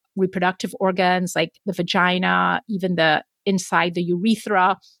 our reproductive organs like the vagina, even the inside the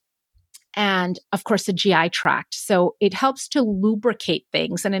urethra, and of course the GI tract. So it helps to lubricate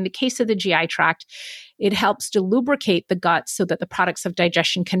things. And in the case of the GI tract, it helps to lubricate the gut so that the products of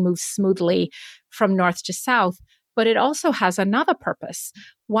digestion can move smoothly from north to south. But it also has another purpose.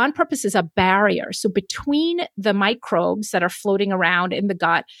 One purpose is a barrier. So between the microbes that are floating around in the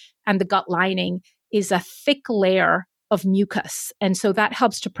gut and the gut lining is a thick layer of mucus. And so that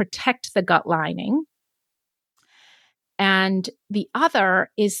helps to protect the gut lining. And the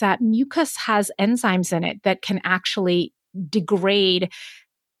other is that mucus has enzymes in it that can actually degrade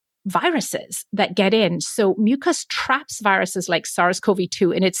viruses that get in. So mucus traps viruses like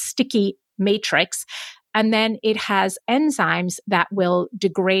SARS-CoV-2 in its sticky matrix. And then it has enzymes that will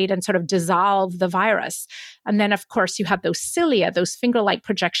degrade and sort of dissolve the virus. And then, of course, you have those cilia, those finger-like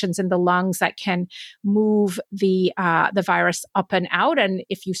projections in the lungs that can move the virus up and out. And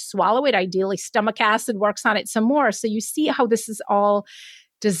if you swallow it, ideally, stomach acid works on it some more. So you see how this is all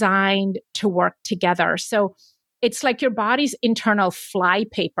designed to work together. So it's like your body's internal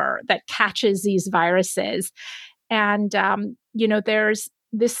flypaper that catches these viruses. And, there's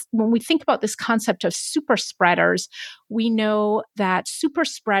this, when we think about this concept of super spreaders, we know that super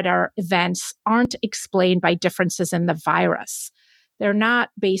spreader events aren't explained by differences in the virus. They're not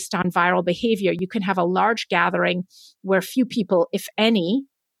based on viral behavior. You can have a large gathering where few people, if any,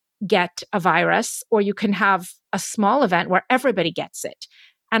 get a virus, or you can have a small event where everybody gets it.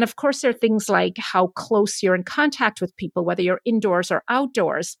 And of course, there are things like how close you're in contact with people, whether you're indoors or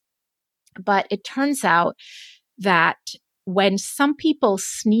outdoors. But it turns out that when some people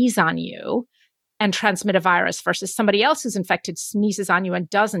sneeze on you and transmit a virus versus somebody else who's infected sneezes on you and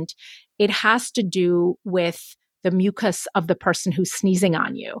doesn't, it has to do with the mucus of the person who's sneezing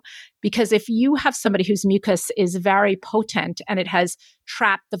on you. Because if you have somebody whose mucus is very potent and it has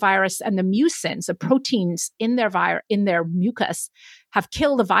trapped the virus, and the mucins, the proteins in their mucus have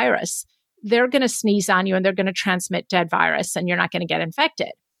killed the virus, they're going to sneeze on you and they're going to transmit dead virus and you're not going to get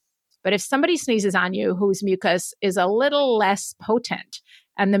infected. But if somebody sneezes on you whose mucus is a little less potent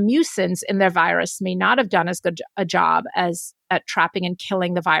and the mucins in their virus may not have done as good a job as at trapping and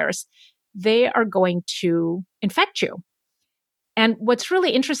killing the virus, they are going to infect you. And what's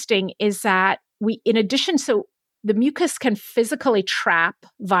really interesting is that so the mucus can physically trap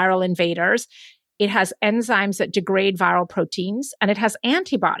viral invaders. It has enzymes that degrade viral proteins, and it has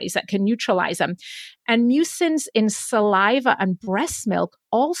antibodies that can neutralize them. And mucins in saliva and breast milk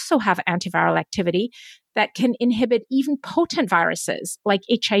also have antiviral activity that can inhibit even potent viruses like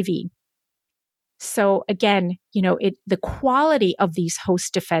HIV. So again, the quality of these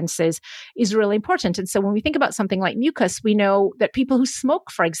host defenses is really important. And so when we think about something like mucus, we know that people who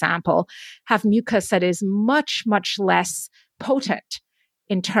smoke, for example, have mucus that is much, much less potent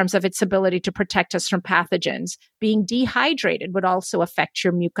in terms of its ability to protect us from pathogens. Being dehydrated would also affect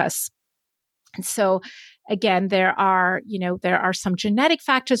your mucus. And so again, there are some genetic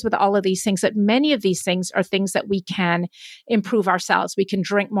factors with all of these things, that many of these things are things that we can improve ourselves. We can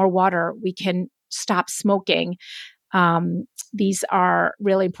drink more water. We can stop smoking. These are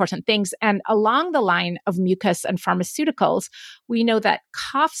really important things. And along the line of mucus and pharmaceuticals, we know that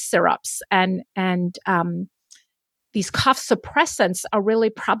cough syrups and these cough suppressants are really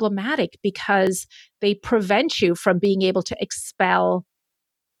problematic because they prevent you from being able to expel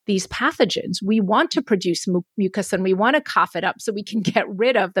these pathogens. We want to produce mucus and we want to cough it up so we can get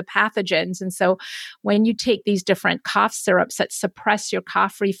rid of the pathogens. And so when you take these different cough syrups that suppress your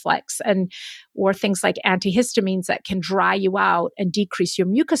cough reflex or things like antihistamines that can dry you out and decrease your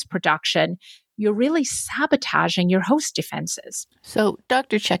mucus production, you're really sabotaging your host defenses. So,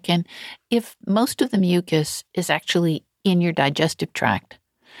 Dr. Chutkan, if most of the mucus is actually in your digestive tract,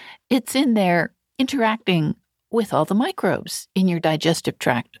 it's in there interacting with all the microbes in your digestive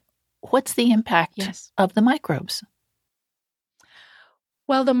tract. What's the impact of the microbes?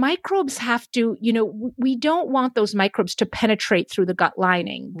 Well, the microbes have to, we don't want those microbes to penetrate through the gut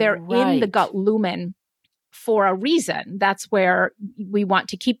lining. They're in the gut lumen for a reason. That's where we want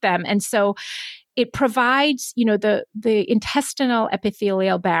to keep them. And so it provides, the intestinal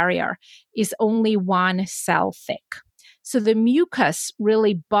epithelial barrier is only 1 cell thick. So the mucus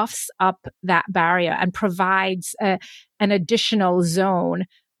really buffs up that barrier and provides an additional zone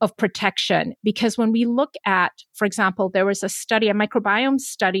of protection. Because when we look at, for example, there was a microbiome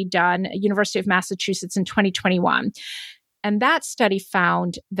study done at University of Massachusetts in 2021. And that study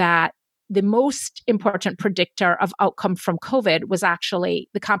found that the most important predictor of outcome from COVID was actually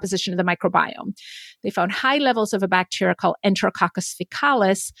the composition of the microbiome. They found high levels of a bacteria called Enterococcus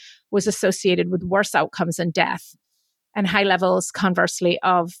faecalis was associated with worse outcomes and death. And high levels, conversely,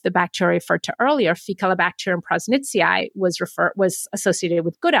 of the bacteria referred to earlier, Faecalibacterium prausnitzii, was associated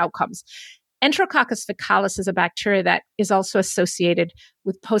with good outcomes. Enterococcus faecalis is a bacteria that is also associated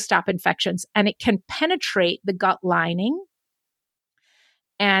with post-op infections, and it can penetrate the gut lining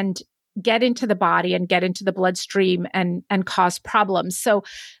and get into the body and get into the bloodstream and cause problems. So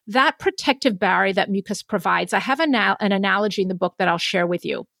that protective barrier that mucus provides, I have an analogy in the book that I'll share with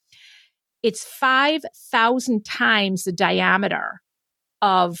you. It's 5,000 times the diameter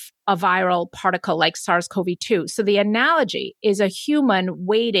of a viral particle like SARS-CoV-2. So the analogy is a human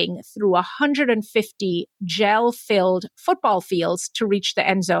wading through 150 gel-filled football fields to reach the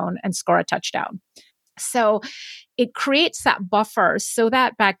end zone and score a touchdown. So it creates that buffer so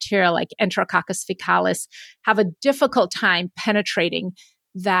that bacteria like Enterococcus faecalis have a difficult time penetrating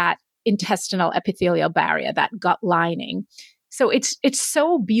that intestinal epithelial barrier, that gut lining. So it's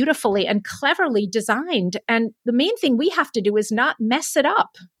so beautifully and cleverly designed. And the main thing we have to do is not mess it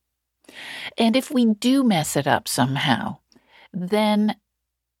up. And if we do mess it up somehow, then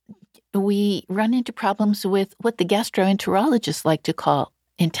we run into problems with what the gastroenterologists like to call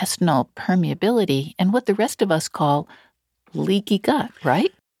intestinal permeability and what the rest of us call leaky gut,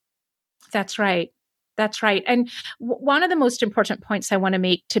 right? That's right. That's right. And one of the most important points I want to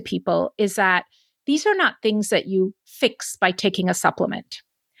make to people is that these are not things that you fix by taking a supplement.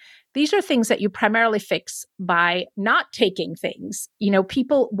 These are things that you primarily fix by not taking things.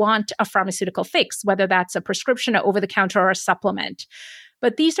 People want a pharmaceutical fix, whether that's a prescription, or over-the-counter, or a supplement.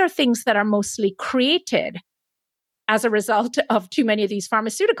 But these are things that are mostly created as a result of too many of these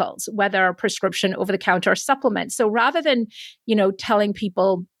pharmaceuticals, whether prescription, over-the-counter, or supplement. So rather than, telling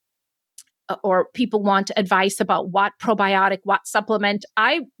people or people want advice about what probiotic, what supplement,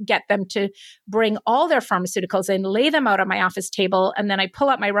 I get them to bring all their pharmaceuticals in, lay them out on my office table, and then I pull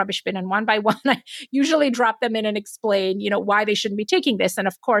out my rubbish bin and one by one, I usually drop them in and explain, why they shouldn't be taking this. And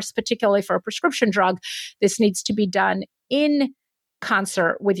of course, particularly for a prescription drug, this needs to be done in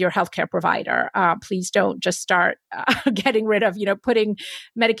concert with your healthcare provider. Please don't just start getting rid of, putting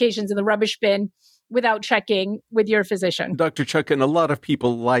medications in the rubbish bin without checking with your physician. Dr. Chutkan, a lot of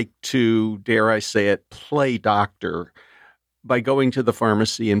people like to, dare I say it, play doctor by going to the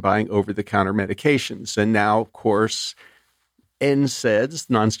pharmacy and buying over-the-counter medications. And now, of course, NSAIDs,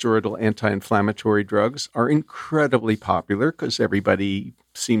 nonsteroidal anti-inflammatory drugs, are incredibly popular because everybody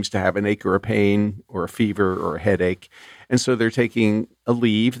seems to have an ache or a pain or a fever or a headache. And so they're taking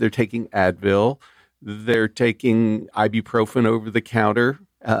Aleve, they're taking Advil, they're taking ibuprofen over the counter,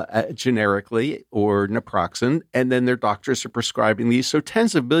 generically, or naproxen, and then their doctors are prescribing these. So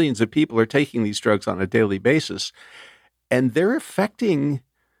tens of millions of people are taking these drugs on a daily basis, and they're affecting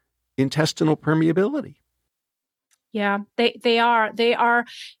intestinal permeability. Yeah, they are.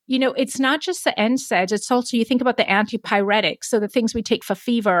 It's not just the NSAIDs. It's also, you think about the antipyretics. So the things we take for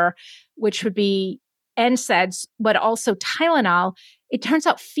fever, which would be NSAIDs, but also Tylenol. It turns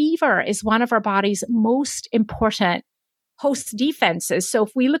out fever is one of our body's most important host defenses. So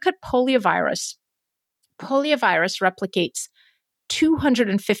if we look at poliovirus replicates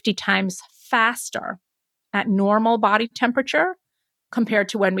 250 times faster at normal body temperature compared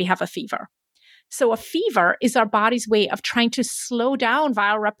to when we have a fever. So a fever is our body's way of trying to slow down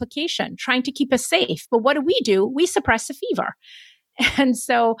viral replication, trying to keep us safe. But what do? We suppress the fever. And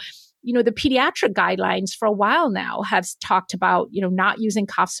so, the pediatric guidelines for a while now have talked about, not using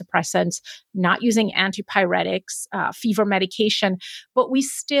cough suppressants, not using antipyretics, fever medication, but we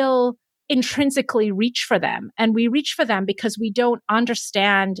still intrinsically reach for them. And we reach for them because we don't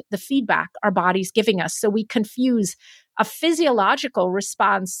understand the feedback our body's giving us. So we confuse a physiological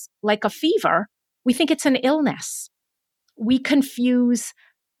response like a fever. We think it's an illness. We confuse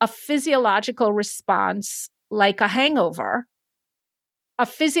a physiological response like a hangover, a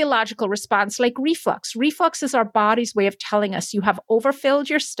physiological response like reflux. Reflux is our body's way of telling us you have overfilled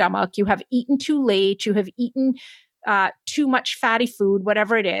your stomach, you have eaten too late, you have eaten too much fatty food,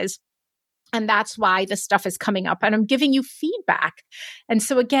 whatever it is. And that's why the stuff is coming up. And I'm giving you feedback. And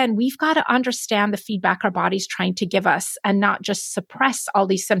so again, we've got to understand the feedback our body's trying to give us and not just suppress all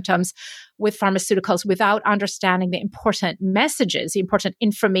these symptoms with pharmaceuticals without understanding the important messages, the important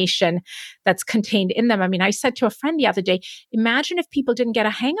information that's contained in them. I mean, I said to a friend the other day, imagine if people didn't get a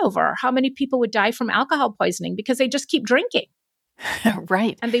hangover, how many people would die from alcohol poisoning because they just keep drinking.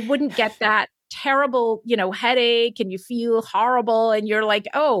 Right. And they wouldn't get that terrible, headache and you feel horrible and you're like,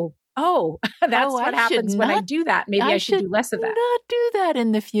 that's what happens when I do that. Maybe I should do less of that. Not do that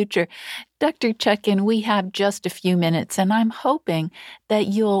in the future. Dr. Chutkan, we have just a few minutes, and I'm hoping that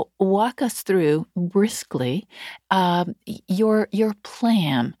you'll walk us through briskly your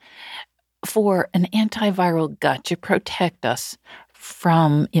plan for an antiviral gut to protect us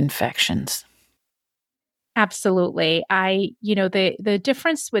from infections. Absolutely. The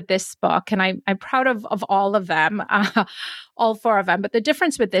difference with this book, and I'm proud of all of them, all four of them, but the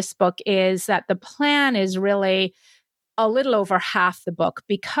difference with this book is that the plan is really a little over half the book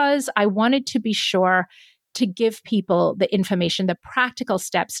because I wanted to be sure to give people the information, the practical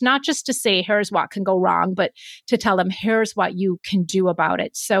steps, not just to say, here's what can go wrong, but to tell them, here's what you can do about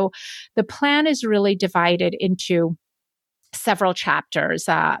it. So the plan is really divided into several chapters,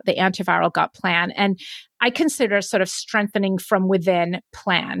 the antiviral gut plan, and I consider sort of strengthening from within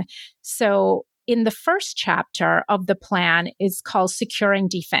plan. So in the first chapter of the plan is called Securing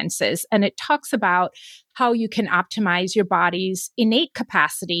Defenses, and it talks about how you can optimize your body's innate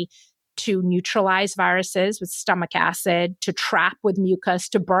capacity to neutralize viruses with stomach acid, to trap with mucus,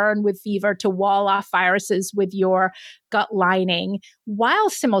 to burn with fever, to wall off viruses with your gut lining,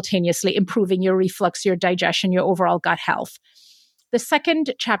 while simultaneously improving your reflux, your digestion, your overall gut health. The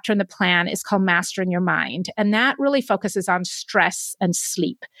second chapter in the plan is called Mastering Your Mind, and that really focuses on stress and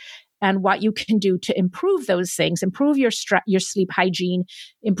sleep and what you can do to improve those things, improve your sleep hygiene,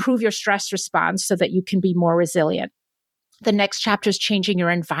 improve your stress response so that you can be more resilient. The next chapter is Changing Your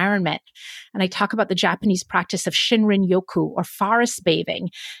Environment. And I talk about the Japanese practice of Shinrin-yoku, or forest bathing,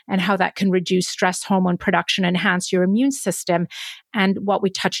 and how that can reduce stress hormone production, enhance your immune system, and what we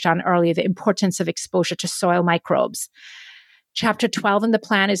touched on earlier, the importance of exposure to soil microbes. Chapter 12 in the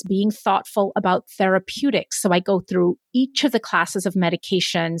plan is being thoughtful about therapeutics. So I go through each of the classes of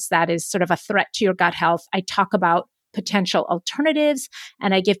medications that is sort of a threat to your gut health. I talk about potential alternatives,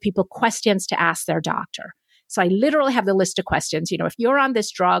 and I give people questions to ask their doctor. So I literally have the list of questions. If you're on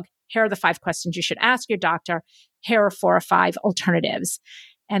this drug, here are the 5 questions you should ask your doctor. Here are 4 or 5 alternatives.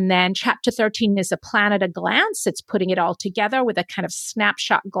 And then chapter 13 is a plan at a glance. It's putting it all together with a kind of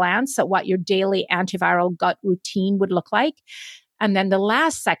snapshot glance at what your daily antiviral gut routine would look like. And then the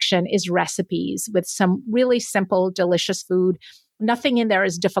last section is recipes with some really simple, delicious food. Nothing in there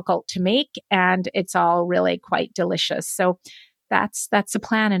is difficult to make, and it's all really quite delicious. So that's the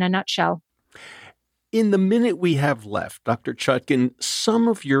plan in a nutshell. In the minute we have left, Dr. Chutkan, some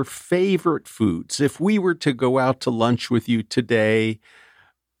of your favorite foods, if we were to go out to lunch with you today,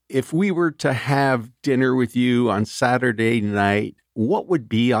 if we were to have dinner with you on Saturday night, what would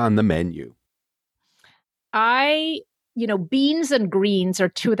be on the menu? Beans and greens are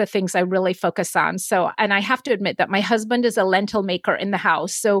 2 of the things I really focus on. And I have to admit that my husband is a lentil maker in the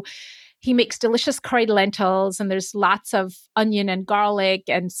house. So he makes delicious curried lentils, and there's lots of onion and garlic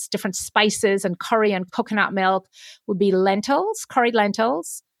and different spices and curry and coconut milk. Would be lentils, curried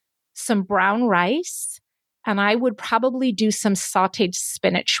lentils, some brown rice, and I would probably do some sauteed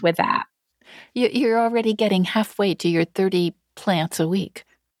spinach with that. You're already getting halfway to your 30 plants a week.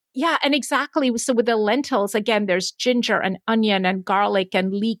 Yeah, and exactly. So with the lentils, again, there's ginger and onion and garlic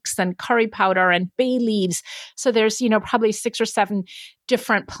and leeks and curry powder and bay leaves. So there's, probably 6 or 7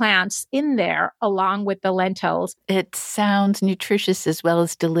 different plants in there along with the lentils. It sounds nutritious as well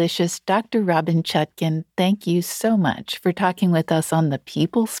as delicious. Dr. Robynne Chutkan, thank you so much for talking with us on the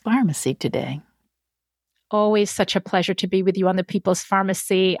People's Pharmacy today. Always such a pleasure to be with you on the People's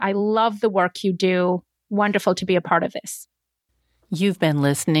Pharmacy. I love the work you do. Wonderful to be a part of this. You've been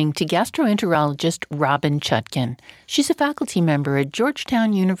listening to gastroenterologist Robynne Chutkan. She's a faculty member at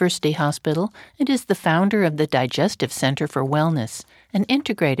Georgetown University Hospital and is the founder of the Digestive Center for Wellness, an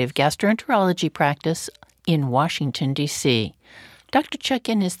integrative gastroenterology practice in Washington, D.C. Dr.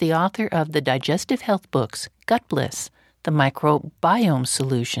 Chutkan is the author of the digestive health books Gut Bliss, The Microbiome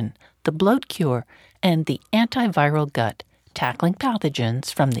Solution, The Bloat Cure, and The Antiviral Gut, Tackling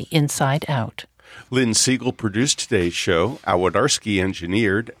Pathogens from the Inside Out. Lynn Siegel produced today's show. Al Wodarski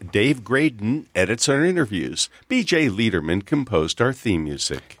engineered. Dave Graydon edits our interviews. B.J. Liederman composed our theme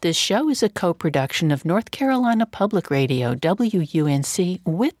music. This show is a co-production of North Carolina Public Radio, WUNC,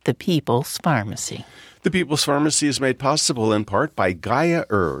 with the People's Pharmacy. The People's Pharmacy is made possible in part by Gaia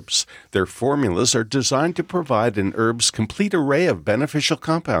Herbs. Their formulas are designed to provide an herb's complete array of beneficial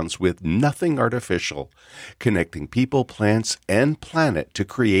compounds with nothing artificial, connecting people, plants, and planet to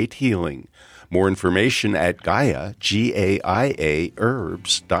create healing. More information at Gaia, Gaia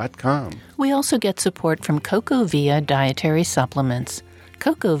herbs.com. We also get support from CocoVia Dietary Supplements.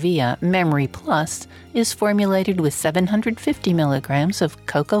 CocoVia Memory Plus is formulated with 750 milligrams of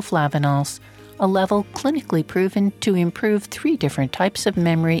cocoflavanols, a level clinically proven to improve 3 different types of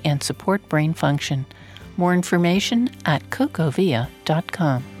memory and support brain function. More information at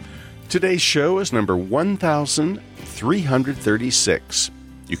cocovia.com. Today's show is number 1336.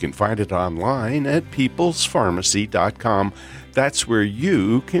 You can find it online at peoplespharmacy.com. That's where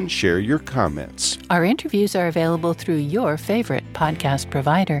you can share your comments. Our interviews are available through your favorite podcast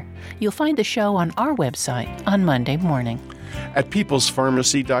provider. You'll find the show on our website on Monday morning. At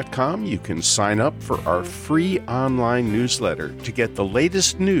peoplespharmacy.com, you can sign up for our free online newsletter to get the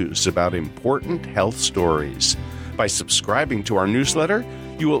latest news about important health stories. By subscribing to our newsletter,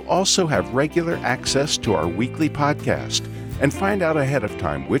 you will also have regular access to our weekly podcast and find out ahead of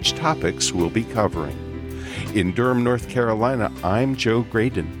time which topics we'll be covering. In Durham, North Carolina, I'm Joe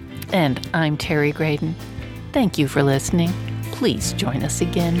Graydon. And I'm Terry Graydon. Thank you for listening. Please join us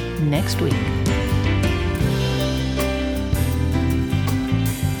again next week.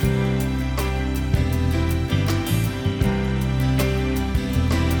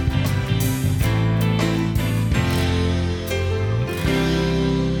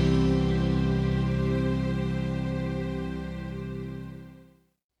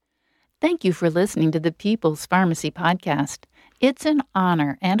 Thank you for listening to the People's Pharmacy Podcast. It's an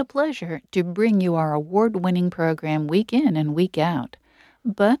honor and a pleasure to bring you our award-winning program week in and week out.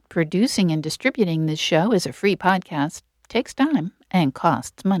 But producing and distributing this show as a free podcast takes time and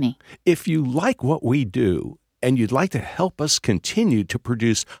costs money. If you like what we do and you'd like to help us continue to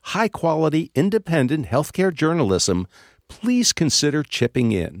produce high-quality, independent healthcare journalism, please consider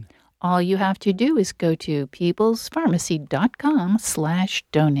chipping in. All you have to do is go to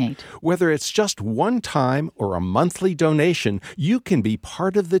peoplespharmacy.com/donate. Whether it's just one time or a monthly donation, you can be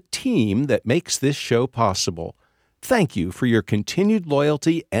part of the team that makes this show possible. Thank you for your continued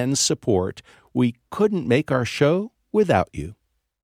loyalty and support. We couldn't make our show without you.